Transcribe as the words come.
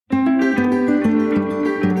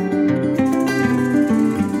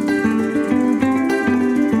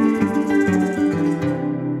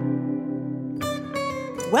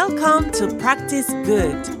to Practice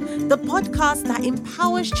Good, the podcast that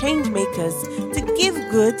empowers change makers to give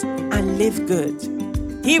good and live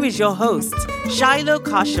good. Here is your host, Shiloh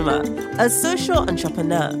Kashima, a social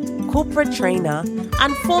entrepreneur, corporate trainer,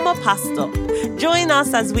 and former pastor. Join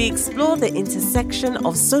us as we explore the intersection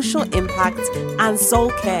of social impact and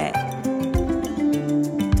soul care.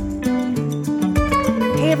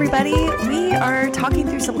 Hey everybody, we are talking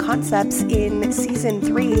through some concepts in season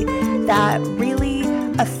 3 that really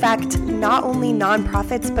affect not only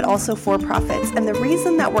nonprofits but also for-profits. And the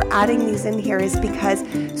reason that we're adding these in here is because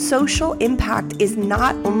social impact is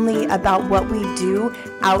not only about what we do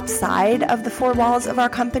outside of the four walls of our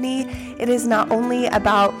company. It is not only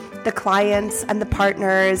about the clients and the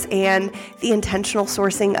partners and the intentional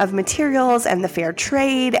sourcing of materials and the fair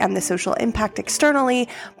trade and the social impact externally,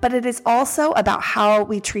 but it is also about how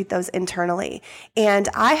we treat those internally. And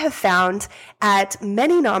I have found at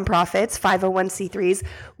many nonprofits, 501c3s,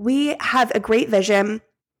 we have a great vision.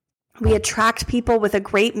 We attract people with a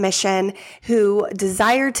great mission who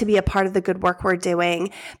desire to be a part of the good work we're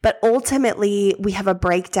doing, but ultimately we have a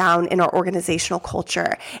breakdown in our organizational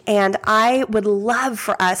culture. And I would love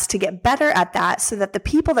for us to get better at that so that the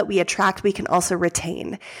people that we attract, we can also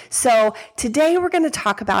retain. So today we're going to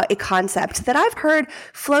talk about a concept that I've heard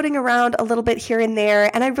floating around a little bit here and there,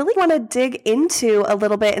 and I really want to dig into a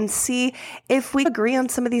little bit and see if we agree on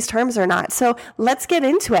some of these terms or not. So let's get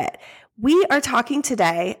into it. We are talking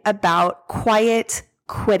today about quiet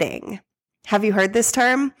quitting. Have you heard this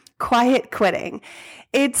term? Quiet quitting.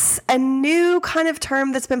 It's a new kind of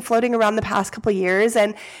term that's been floating around the past couple of years,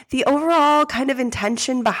 and the overall kind of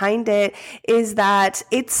intention behind it is that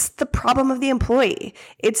it's the problem of the employee.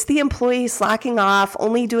 It's the employee slacking off,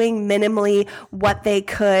 only doing minimally what they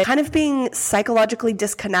could, kind of being psychologically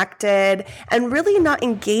disconnected, and really not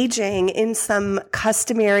engaging in some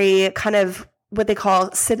customary kind of what they call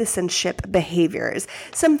citizenship behaviors.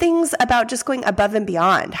 Some things about just going above and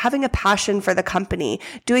beyond, having a passion for the company,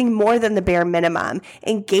 doing more than the bare minimum,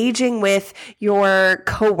 engaging with your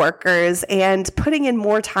coworkers, and putting in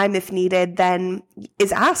more time if needed than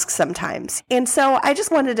is asked sometimes. And so I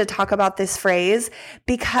just wanted to talk about this phrase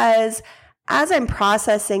because as I'm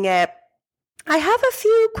processing it, I have a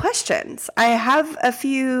few questions. I have a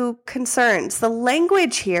few concerns. The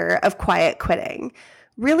language here of quiet quitting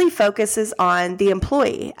really focuses on the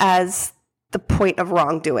employee as the point of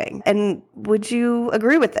wrongdoing. And would you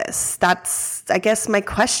agree with this? That's, I guess, my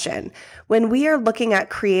question. When we are looking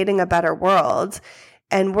at creating a better world,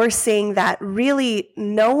 and we're seeing that really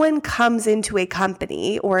no one comes into a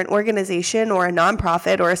company or an organization or a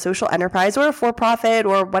nonprofit or a social enterprise or a for-profit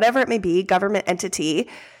or whatever it may be, government entity,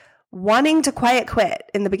 wanting to quiet quit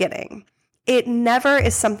in the beginning. It never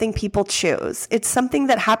is something people choose. It's something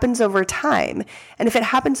that happens over time. And if it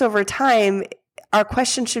happens over time, our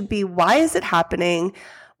question should be, why is it happening?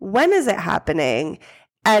 When is it happening?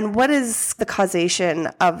 And what is the causation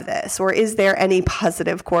of this? Or is there any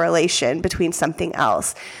positive correlation between something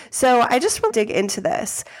else? So I just want to dig into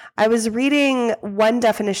this. I was reading one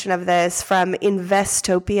definition of this from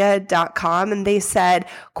Investopia.com, and they said,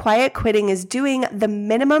 quiet quitting is doing the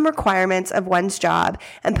minimum requirements of one's job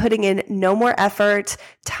and putting in no more effort,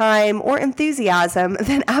 time, or enthusiasm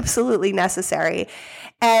than absolutely necessary.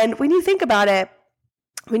 And when you think about it,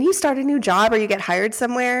 when you start a new job or you get hired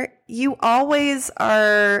somewhere, you always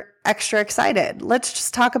are extra excited. Let's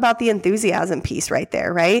just talk about the enthusiasm piece right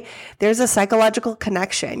there, right? There's a psychological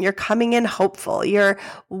connection. You're coming in hopeful. You're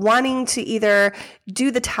wanting to either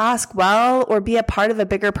do the task well or be a part of a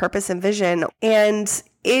bigger purpose and vision. And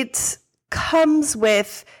it comes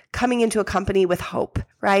with coming into a company with hope,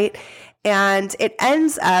 right? And it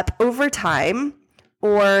ends up over time,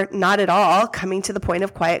 or not at all, coming to the point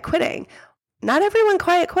of quiet quitting. Not everyone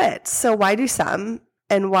quiet quits. So why do some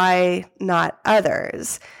and why not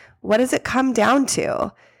others? What does it come down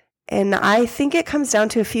to? And I think it comes down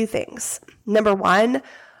to a few things. Number one,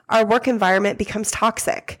 our work environment becomes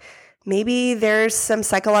toxic. Maybe there's some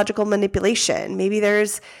psychological manipulation. Maybe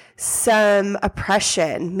there's some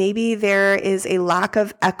oppression. Maybe there is a lack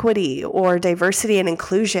of equity or diversity and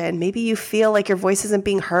inclusion. Maybe you feel like your voice isn't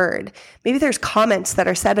being heard. Maybe there's comments that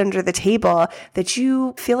are said under the table that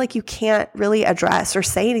you feel like you can't really address or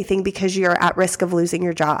say anything because you're at risk of losing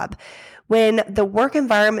your job. When the work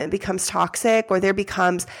environment becomes toxic, or there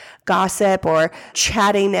becomes gossip or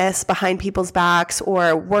chattiness behind people's backs,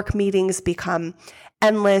 or work meetings become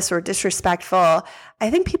endless or disrespectful, I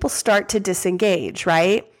think people start to disengage,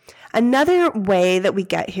 right? Another way that we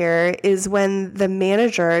get here is when the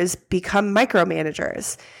managers become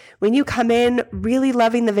micromanagers. When you come in really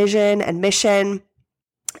loving the vision and mission,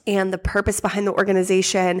 and the purpose behind the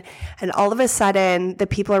organization. And all of a sudden, the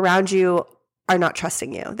people around you are not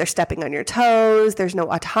trusting you. They're stepping on your toes. There's no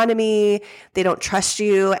autonomy. They don't trust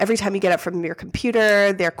you. Every time you get up from your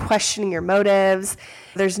computer, they're questioning your motives.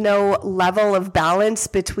 There's no level of balance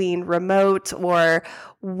between remote or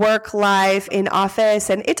work life in office.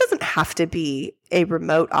 And it doesn't have to be a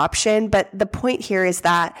remote option. But the point here is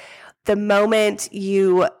that the moment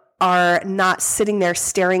you are not sitting there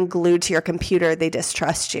staring glued to your computer, they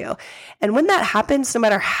distrust you. And when that happens, no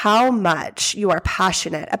matter how much you are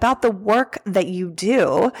passionate about the work that you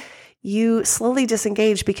do, you slowly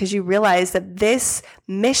disengage because you realize that this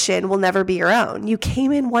mission will never be your own. You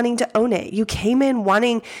came in wanting to own it. You came in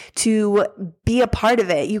wanting to be a part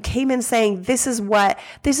of it. You came in saying, this is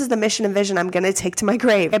the mission and vision I'm going to take to my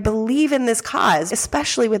grave. I believe in this cause,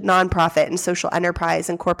 especially with nonprofit and social enterprise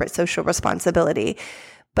and corporate social responsibility.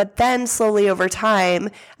 But then slowly over time,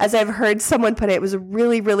 as I've heard someone put it, it was a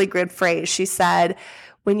really, really good phrase. She said,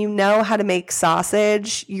 when you know how to make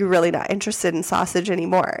sausage, you're really not interested in sausage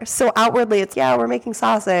anymore. So outwardly, it's, yeah, we're making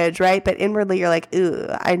sausage, right? But inwardly, you're like, ooh,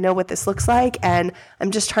 I know what this looks like, and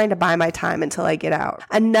I'm just trying to buy my time until I get out.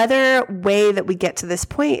 Another way that we get to this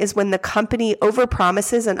point is when the company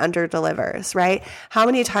overpromises and underdelivers, right? How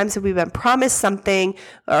many times have we been promised something,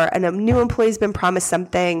 or a new employee's been promised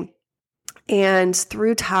something, and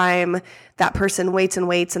through time, that person waits and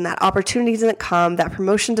waits, and that opportunity doesn't come, that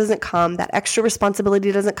promotion doesn't come, that extra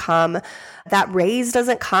responsibility doesn't come, that raise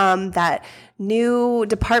doesn't come, that new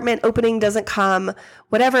department opening doesn't come,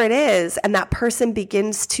 whatever it is. And that person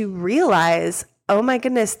begins to realize, oh my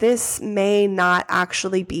goodness, this may not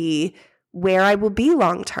actually be where I will be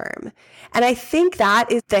long term. And I think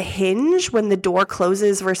that is the hinge when the door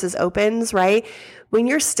closes versus opens, right? When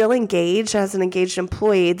you're still engaged as an engaged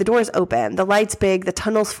employee, the door is open, the light's big, the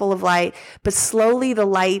tunnel's full of light, but slowly the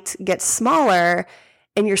light gets smaller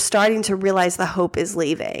and you're starting to realize the hope is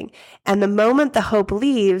leaving. And the moment the hope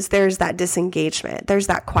leaves, there's that disengagement, there's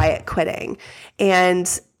that quiet quitting. And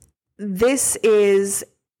this is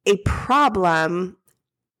a problem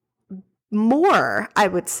more, I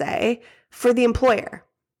would say, for the employer.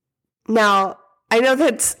 Now, I know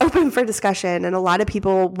that's open for discussion, and a lot of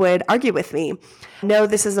people would argue with me. No,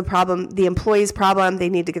 this is a problem, the employee's problem. They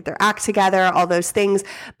need to get their act together, all those things.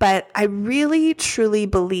 But I really, truly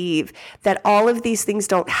believe that all of these things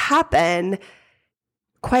don't happen.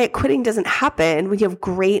 Quiet quitting doesn't happen when you have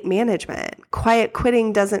great management. Quiet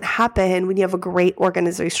quitting doesn't happen when you have a great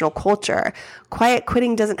organizational culture. Quiet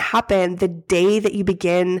quitting doesn't happen the day that you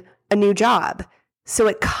begin a new job. So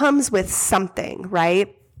it comes with something,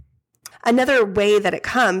 right? Another way that it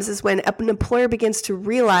comes is when an employer begins to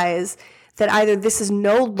realize that either this is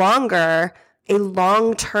no longer a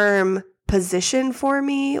long-term position for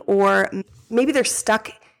me, or maybe they're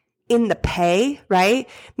stuck in the pay, right?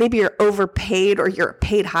 Maybe you're overpaid or you're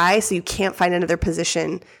paid high, so you can't find another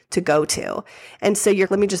position to go to. And so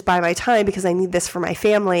let me just buy my time because I need this for my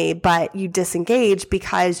family, but you disengage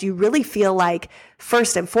because you really feel like,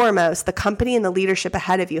 first and foremost, the company and the leadership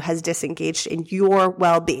ahead of you has disengaged in your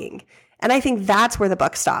well-being. And I think that's where the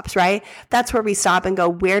buck stops, right? That's where we stop and go,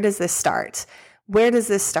 where does this start? Where does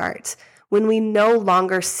this start? When we no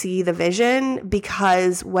longer see the vision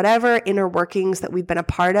because whatever inner workings that we've been a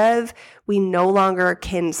part of, we no longer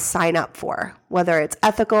can sign up for, whether it's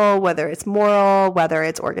ethical, whether it's moral, whether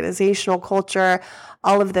it's organizational culture,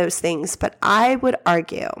 all of those things. But I would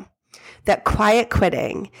argue that quiet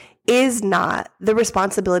quitting is not the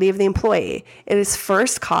responsibility of the employee. It is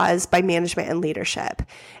first caused by management and leadership.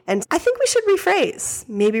 And I think we should rephrase,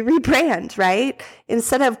 maybe rebrand, right?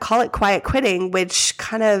 Instead of call it quiet quitting, which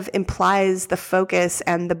kind of implies the focus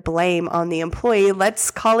and the blame on the employee,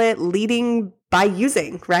 let's call it leading by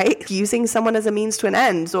using, right? Using someone as a means to an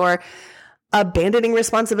end, or abandoning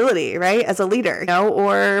responsibility, right? As a leader,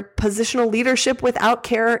 or positional leadership without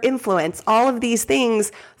care or influence. All of these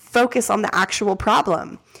things focus on the actual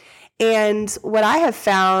problem. And what I have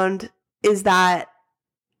found is that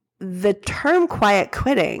the term quiet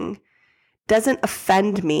quitting doesn't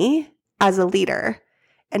offend me as a leader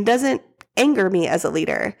and doesn't anger me as a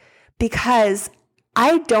leader because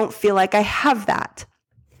I don't feel like I have that.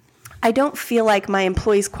 I don't feel like my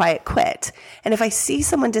employees quiet quit. And if I see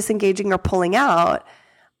someone disengaging or pulling out,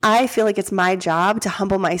 I feel like it's my job to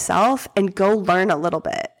humble myself and go learn a little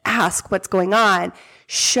bit, ask what's going on,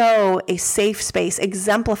 show a safe space,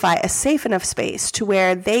 exemplify a safe enough space to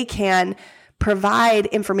where they can provide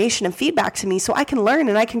information and feedback to me so I can learn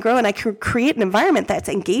and I can grow and I can create an environment that's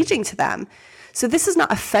engaging to them. So this is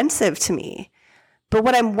not offensive to me. But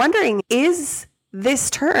what I'm wondering, is this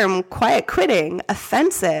term quiet quitting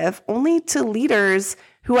offensive only to leaders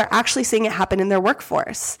who are actually seeing it happen in their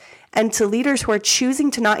workforce, and to leaders who are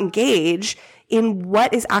choosing to not engage in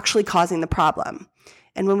what is actually causing the problem.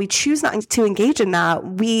 And when we choose not to engage in that,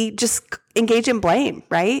 we just engage in blame,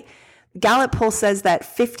 right? Gallup poll says that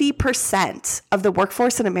 50% of the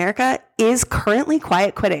workforce in America is currently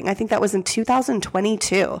quiet quitting. I think that was in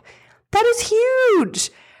 2022. That is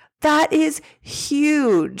huge. That is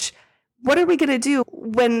huge. What are we going to do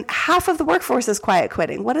when half of the workforce is quiet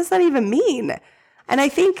quitting? What does that even mean? And I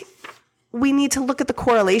think we need to look at the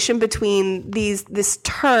correlation between this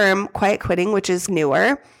term, quiet quitting, which is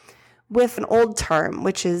newer, with an old term,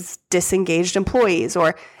 which is disengaged employees,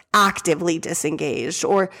 or actively disengaged,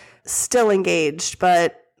 or still engaged,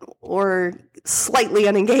 or slightly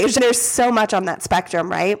unengaged. There's so much on that spectrum,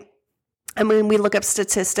 right? And when we look up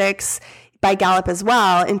statistics by Gallup as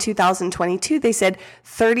well, in 2022, they said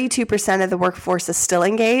 32% of the workforce is still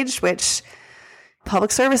engaged, which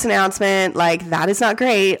public service announcement, like, that is not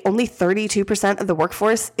great. Only 32% of the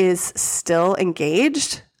workforce is still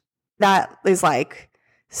engaged. That is like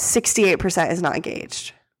 68% is not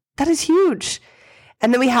engaged. That is huge.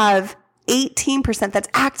 And then we have 18% that's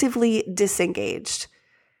actively disengaged.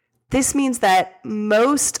 This means that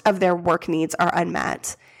most of their work needs are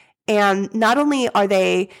unmet. And not only are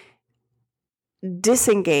they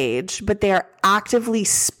disengaged, but they are actively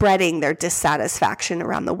spreading their dissatisfaction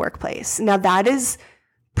around the workplace. Now, that is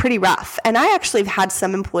pretty rough. And I actually have had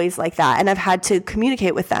some employees like that, and I've had to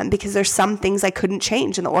communicate with them because there's some things I couldn't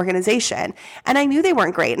change in the organization. And I knew they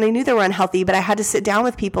weren't great and I knew they were unhealthy, but I had to sit down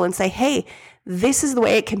with people and say, hey, this is the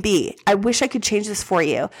way it can be. I wish I could change this for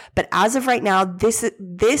you. But as of right now,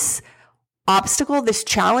 this obstacle, this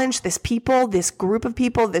challenge, this people, this group of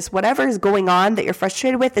people, this whatever is going on that you're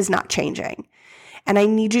frustrated with is not changing. And I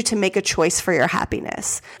need you to make a choice for your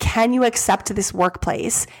happiness. Can you accept this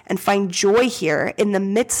workplace and find joy here in the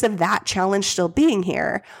midst of that challenge still being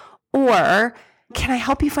here? Or can I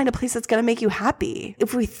help you find a place that's going to make you happy?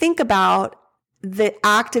 If we think about the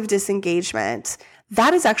active disengagement,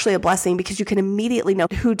 that is actually a blessing because you can immediately know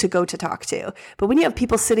who to go to talk to. But when you have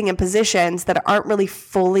people sitting in positions that aren't really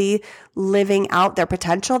fully living out their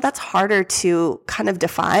potential, that's harder to kind of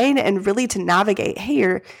define and really to navigate.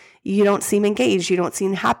 Hey, you don't seem engaged. You don't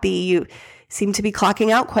seem happy. You seem to be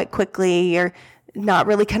clocking out quite quickly. You're not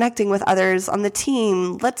really connecting with others on the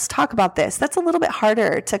team. Let's talk about this. That's a little bit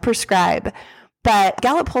harder to prescribe. But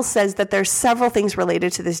Gallup poll says that there's several things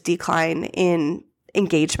related to this decline in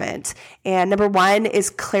engagement. And number one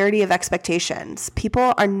is clarity of expectations.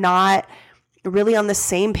 People are not really on the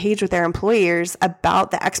same page with their employers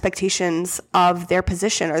about the expectations of their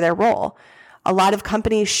position or their role. A lot of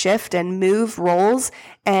companies shift and move roles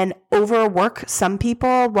and overwork some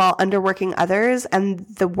people while underworking others, and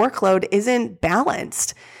the workload isn't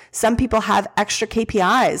balanced. Some people have extra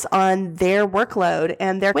KPIs on their workload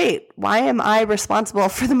and they're, wait, why am I responsible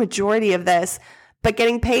for the majority of this, but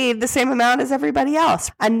getting paid the same amount as everybody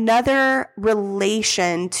else? Another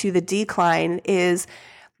relation to the decline is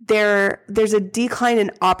there's a decline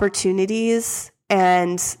in opportunities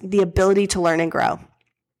and the ability to learn and grow.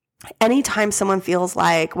 Anytime someone feels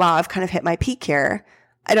like, wow, I've kind of hit my peak here,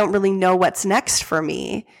 I don't really know what's next for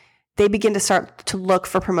me, they begin to start to look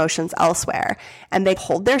for promotions elsewhere. And they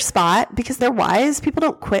hold their spot because they're wise. People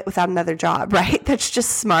don't quit without another job, right? That's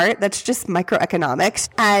just smart. That's just microeconomics.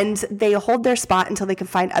 And they hold their spot until they can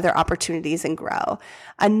find other opportunities and grow.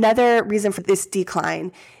 Another reason for this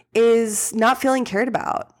decline is not feeling cared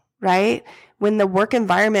about, right? When the work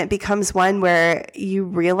environment becomes one where you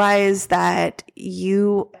realize that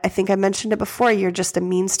I think I mentioned it before, you're just a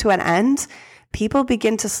means to an end, people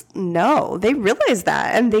begin to know, they realize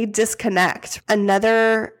that and they disconnect.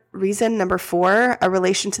 Another reason, number 4, a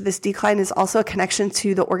relation to this decline is also a connection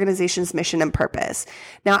to the organization's mission and purpose.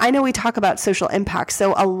 Now, I know we talk about social impact,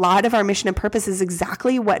 so a lot of our mission and purpose is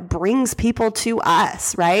exactly what brings people to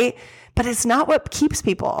us, right? But it's not what keeps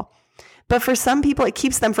people. But for some people, it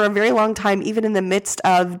keeps them for a very long time, even in the midst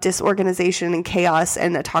of disorganization and chaos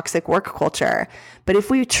and a toxic work culture. But if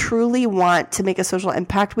we truly want to make a social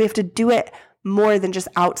impact, we have to do it more than just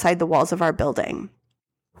outside the walls of our building.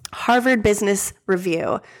 Harvard Business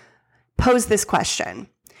Review posed this question: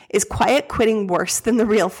 is quiet quitting worse than the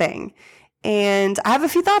real thing? And I have a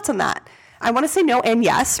few thoughts on that. I want to say no and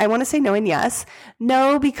yes.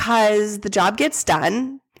 No, because the job gets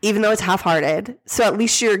done, even though it's half-hearted. So at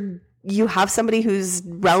least you have somebody who's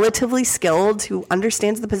relatively skilled, who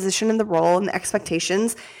understands the position and the role and the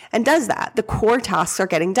expectations and does that. The core tasks are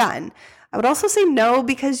getting done. I would also say no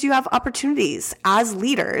because you have opportunities as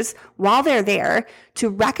leaders while they're there to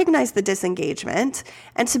recognize the disengagement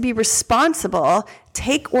and to be responsible,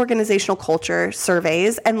 take organizational culture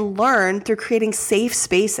surveys and learn through creating safe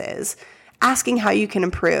spaces, asking how you can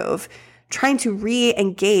improve, trying to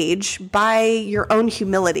re-engage by your own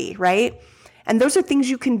humility, right? And those are things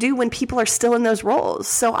you can do when people are still in those roles.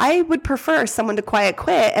 So I would prefer someone to quiet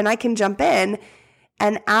quit and I can jump in.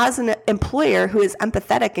 And as an employer who is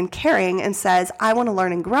empathetic and caring and says, I want to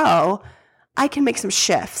learn and grow, I can make some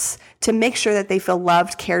shifts to make sure that they feel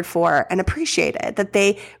loved, cared for, and appreciated, that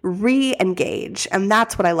they re-engage. And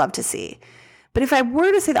that's what I love to see. But if I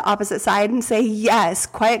were to say the opposite side and say, yes,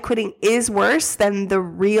 quiet quitting is worse than the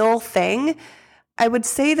real thing, I would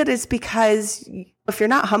say that it's because if you're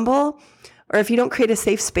not humble, or if you don't create a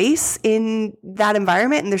safe space in that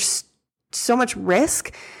environment and there's so much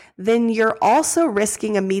risk, then you're also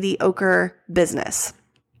risking a mediocre business.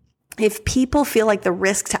 If people feel like the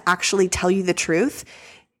risk to actually tell you the truth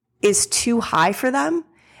is too high for them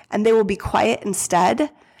and they will be quiet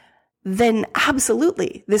instead, then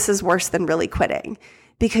absolutely this is worse than really quitting,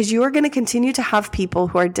 because you are going to continue to have people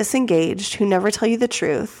who are disengaged, who never tell you the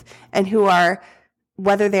truth, and who are,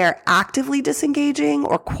 whether they're actively disengaging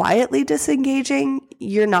or quietly disengaging,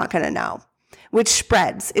 you're not going to know, which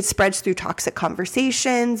spreads. It spreads through toxic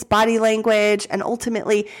conversations, body language, and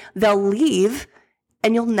ultimately they'll leave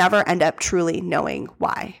and you'll never end up truly knowing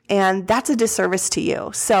why. And that's a disservice to you.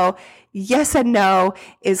 So yes and no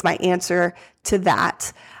is my answer to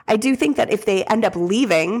that. I do think that if they end up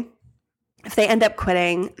leaving, if they end up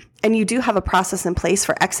quitting, and you do have a process in place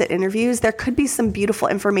for exit interviews, there could be some beautiful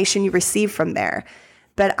information you receive from there.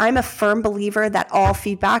 But I'm a firm believer that all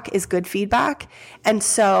feedback is good feedback. And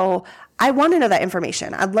so I want to know that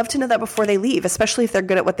information. I'd love to know that before they leave, especially if they're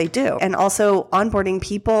good at what they do. And also onboarding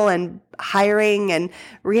people and hiring and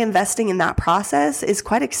reinvesting in that process is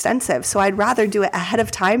quite extensive. So I'd rather do it ahead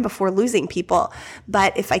of time before losing people.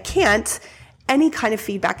 But if I can't, any kind of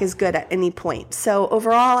feedback is good at any point. So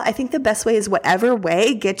overall, I think the best way is whatever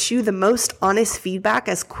way gets you the most honest feedback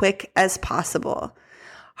as quick as possible.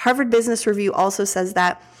 Harvard Business Review also says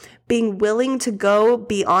that being willing to go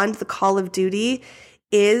beyond the call of duty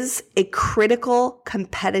is a critical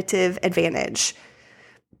competitive advantage.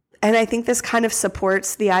 And I think this kind of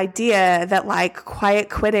supports the idea that quiet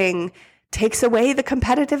quitting takes away the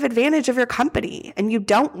competitive advantage of your company, and you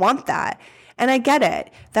don't want that. And I get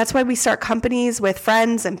it. That's why we start companies with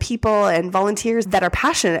friends and people and volunteers that are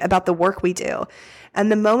passionate about the work we do.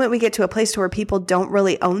 And the moment we get to a place where people don't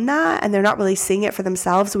really own that and they're not really seeing it for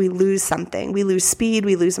themselves, we lose something. We lose speed,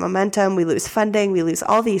 we lose momentum, we lose funding, we lose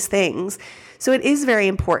all these things. So it is very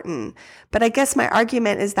important. But I guess my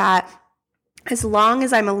argument is that as long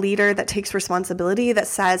as I'm a leader that takes responsibility, that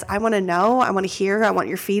says, I want to know, I want to hear, I want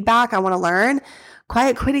your feedback, I want to learn,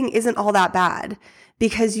 quiet quitting isn't all that bad,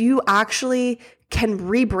 because you actually can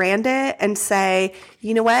rebrand it and say,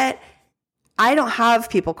 you know what? I don't have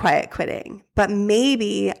people quiet quitting, but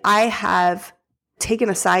maybe I have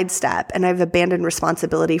taken a sidestep and I've abandoned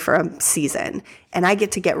responsibility for a season, and I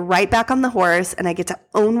get to get right back on the horse and I get to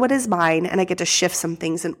own what is mine, and I get to shift some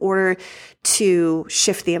things in order to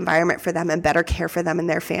shift the environment for them and better care for them and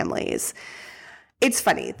their families. It's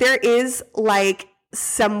funny. There is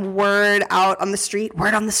some word out on the street,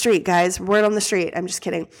 word on the street, guys, word on the street. I'm just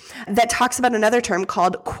kidding. That talks about another term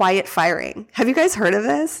called quiet firing. Have you guys heard of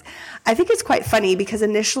this? I think it's quite funny because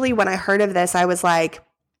initially when I heard of this, I was like,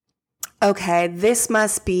 okay, this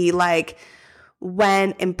must be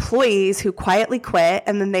when employees who quietly quit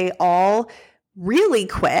and then they all really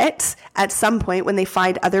quit at some point when they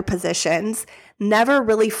find other positions, never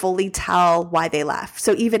really fully tell why they left.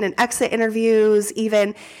 So even in exit interviews,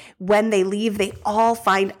 even when they leave, they all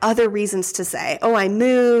find other reasons to say, oh, I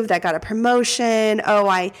moved, I got a promotion, oh,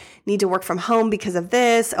 I need to work from home because of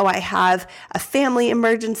this, oh, I have a family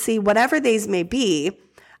emergency, whatever these may be.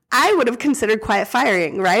 I would have considered quiet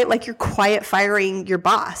firing, right? Like you're quiet firing your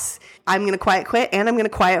boss. I'm going to quiet quit and I'm going to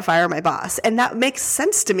quiet fire my boss. And that makes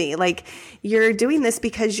sense to me. Like you're doing this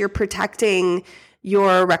because you're protecting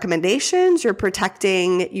your recommendations, you're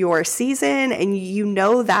protecting your season, and you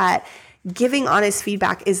know that giving honest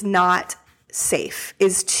feedback is not safe,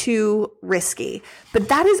 is too risky. But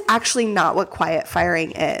that is actually not what quiet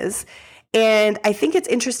firing is. And I think it's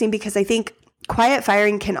interesting because I think quiet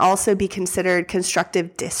firing can also be considered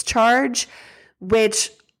constructive discharge,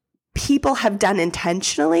 which people have done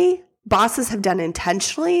intentionally, bosses have done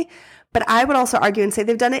intentionally, but I would also argue and say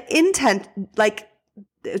they've done it intentionally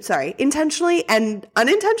and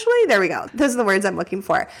unintentionally. There we go. Those are the words I'm looking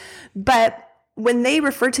for. But when they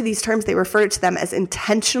refer to these terms, they refer to them as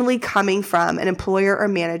intentionally coming from an employer or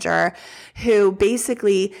manager who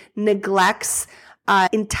basically neglects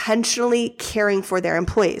intentionally caring for their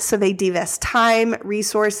employees. So they divest time,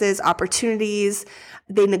 resources, opportunities,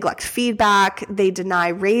 they neglect feedback, they deny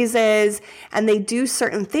raises, and they do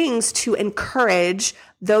certain things to encourage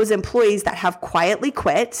those employees that have quietly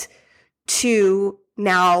quit to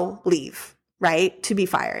now leave, right? To be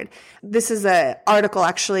fired. This is an article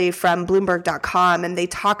actually from Bloomberg.com, and they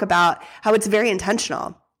talk about how it's very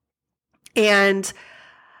intentional. And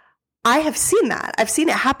I have seen that. I've seen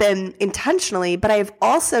it happen intentionally, but I have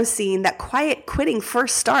also seen that quiet quitting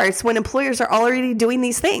first starts when employers are already doing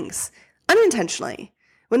these things unintentionally,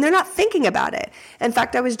 when they're not thinking about it. In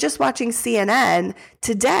fact, I was just watching CNN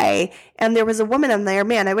today, and there was a woman on there.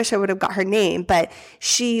 Man, I wish I would have got her name, but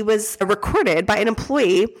she was recorded by an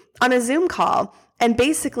employee on a Zoom call. And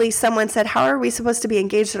basically someone said, how are we supposed to be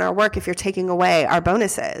engaged in our work if you're taking away our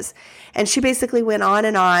bonuses? And she basically went on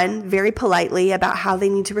and on very politely about how they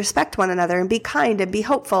need to respect one another and be kind and be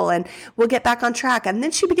hopeful and we'll get back on track. And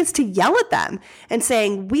then she begins to yell at them and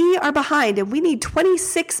saying, we are behind and we need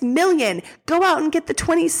 26 million. Go out and get the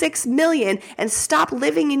 26 million and stop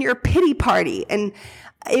living in your pity party. And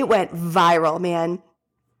it went viral, man.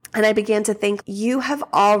 And I began to think, you have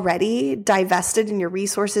already divested in your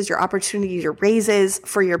resources, your opportunities, your raises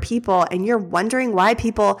for your people, and you're wondering why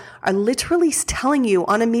people are literally telling you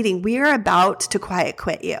on a meeting, we are about to quiet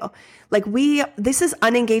quit you. Like this is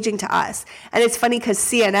unengaging to us. And it's funny because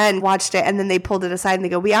CNN watched it and then they pulled it aside and they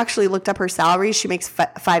go, we actually looked up her salary. She makes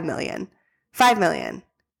 $5 million. $5 million.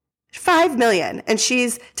 $5 million. And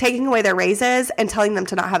she's taking away their raises and telling them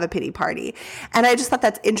to not have a pity party. And I just thought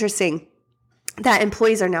that's interesting that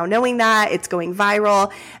employees are now knowing that it's going viral.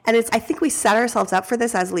 And I think we set ourselves up for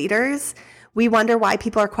this as leaders. We wonder why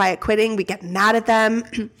people are quiet quitting. We get mad at them,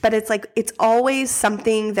 but it's always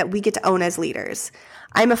something that we get to own as leaders.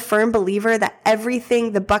 I'm a firm believer that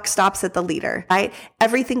the buck stops at the leader, right?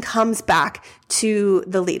 Everything comes back to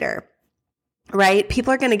the leader, right?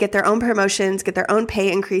 People are going to get their own promotions, get their own pay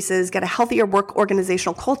increases, get a healthier work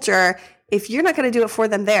organizational culture if you're not going to do it for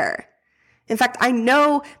them there. In fact, I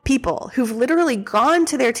know people who've literally gone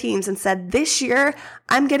to their teams and said, this year,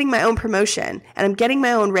 I'm getting my own promotion and I'm getting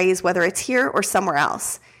my own raise, whether it's here or somewhere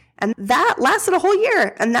else. And that lasted a whole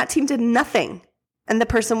year and that team did nothing. And the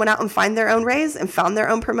person went out and found their own raise and found their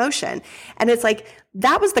own promotion. And it's like,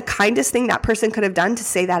 that was the kindest thing that person could have done to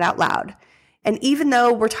say that out loud. And even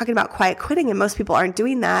though we're talking about quiet quitting and most people aren't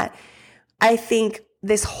doing that, I think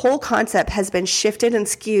this whole concept has been shifted and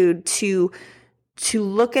skewed to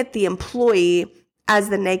look at the employee as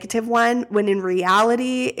the negative one, when in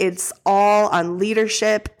reality, it's all on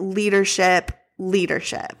leadership, leadership,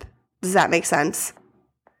 leadership. Does that make sense?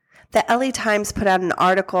 The LA Times put out an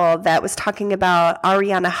article that was talking about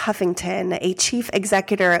Arianna Huffington, a chief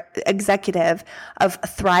executive of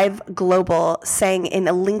Thrive Global, saying in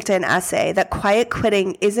a LinkedIn essay that quiet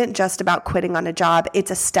quitting isn't just about quitting on a job,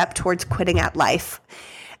 it's a step towards quitting at life.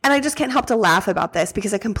 And I just can't help to laugh about this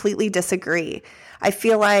because I completely disagree. I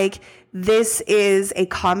feel like this is a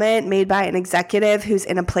comment made by an executive who's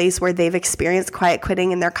in a place where they've experienced quiet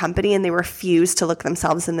quitting in their company and they refuse to look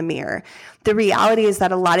themselves in the mirror. The reality is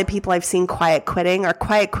that a lot of people I've seen quiet quitting are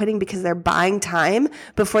quiet quitting because they're buying time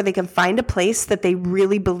before they can find a place that they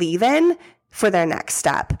really believe in for their next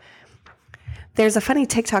step. There's a funny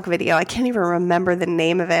TikTok video. I can't even remember the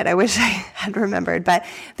name of it. I wish I had remembered, but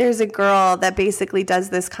there's a girl that basically does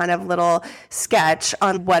this kind of little sketch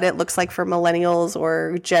on what it looks like for millennials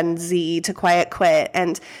or Gen Z to quiet quit.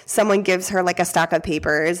 And someone gives her like a stack of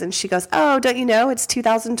papers and she goes, oh, don't you know, it's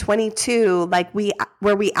 2022,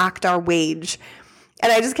 where we act our wage.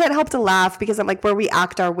 And I just can't help to laugh because I'm like, where we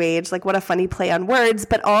act our wage, like what a funny play on words.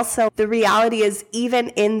 But also the reality is, even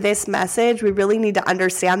in this message, we really need to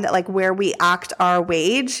understand that like where we act our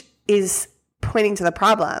wage is pointing to the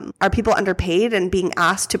problem. Are people underpaid and being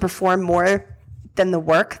asked to perform more than the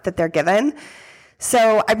work that they're given?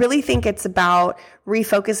 So I really think it's about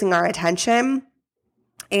refocusing our attention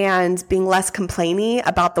and being less complainy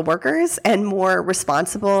about the workers and more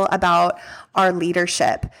responsible about our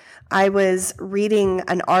leadership. I was reading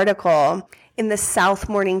an article in the South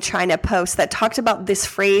Morning China Post that talked about this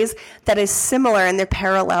phrase that is similar, and they're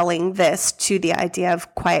paralleling this to the idea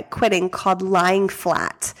of quiet quitting, called lying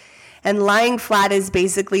flat. And lying flat is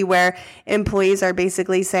basically where employees are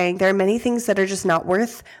basically saying, there are many things that are just not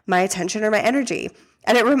worth my attention or my energy.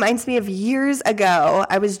 And it reminds me of years ago.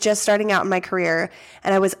 I was just starting out in my career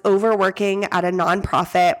and I was overworking at a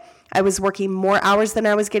nonprofit. I was working more hours than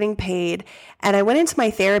I was getting paid. And I went into my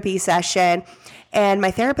therapy session And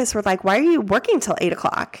my therapist were like, why are you working till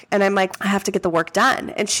 8:00? And I'm like, I have to get the work done.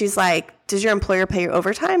 And she's like, does your employer pay you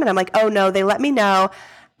overtime? And I'm like, oh no, they let me know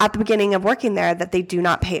at the beginning of working there that they do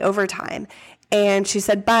not pay overtime. And she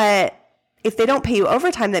said, but if they don't pay you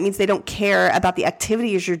overtime, that means they don't care about the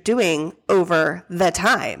activities you're doing over the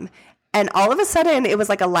time. And all of a sudden, it was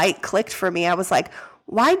like a light clicked for me. I was like,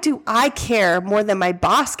 why do I care more than my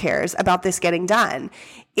boss cares about this getting done?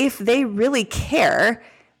 If they really care,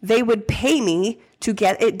 they would pay me to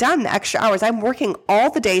get it done the extra hours. I'm working all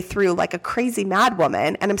the day through like a crazy mad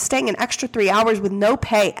woman, and I'm staying an extra 3 hours with no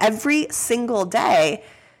pay every single day.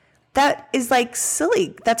 That is like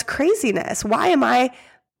silly. That's craziness. Why am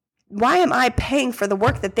I paying for the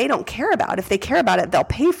work that they don't care about? If they care about it, they'll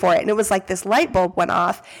pay for it. And it was like this light bulb went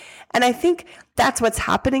off. And I think that's what's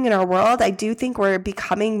happening in our world. I do think we're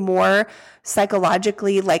becoming more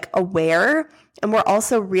psychologically like aware, and we're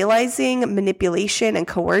also realizing manipulation and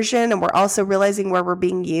coercion, and we're also realizing where we're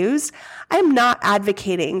being used. I'm not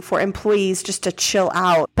advocating for employees just to chill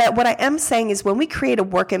out. But what I am saying is when we create a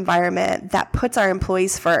work environment that puts our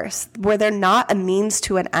employees first, where they're not a means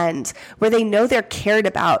to an end, where they know they're cared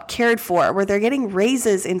about, cared for, where they're getting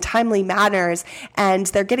raises in timely manners, and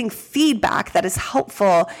they're getting feedback that is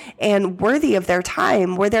helpful and worthy of their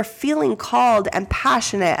time, where they're feeling called and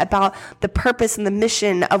passionate about the purpose and the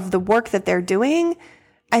mission of the work that they're doing,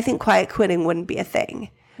 I think quiet quitting wouldn't be a thing.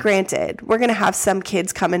 Granted, we're going to have some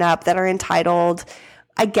kids coming up that are entitled.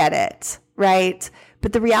 I get it, right?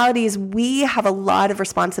 But the reality is we have a lot of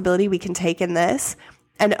responsibility we can take in this.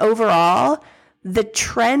 And overall, the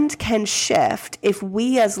trend can shift if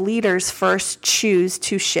we as leaders first choose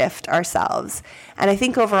to shift ourselves. And I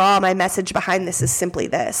think overall, my message behind this is simply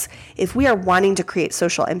this. If we are wanting to create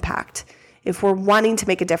social impact, if we're wanting to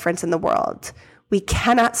make a difference in the world, we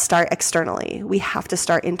cannot start externally. We have to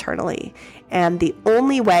start internally. And the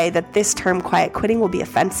only way that this term quiet quitting will be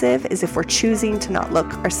offensive is if we're choosing to not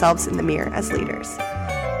look ourselves in the mirror as leaders.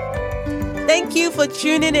 Thank you for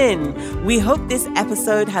tuning in. We hope this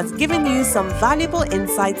episode has given you some valuable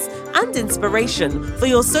insights and inspiration for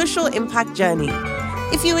your social impact journey.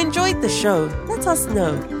 If you enjoyed the show, let us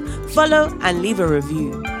know. Follow and leave a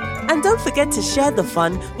review. And don't forget to share the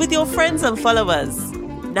fun with your friends and followers.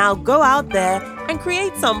 Now go out there and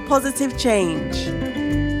create some positive change.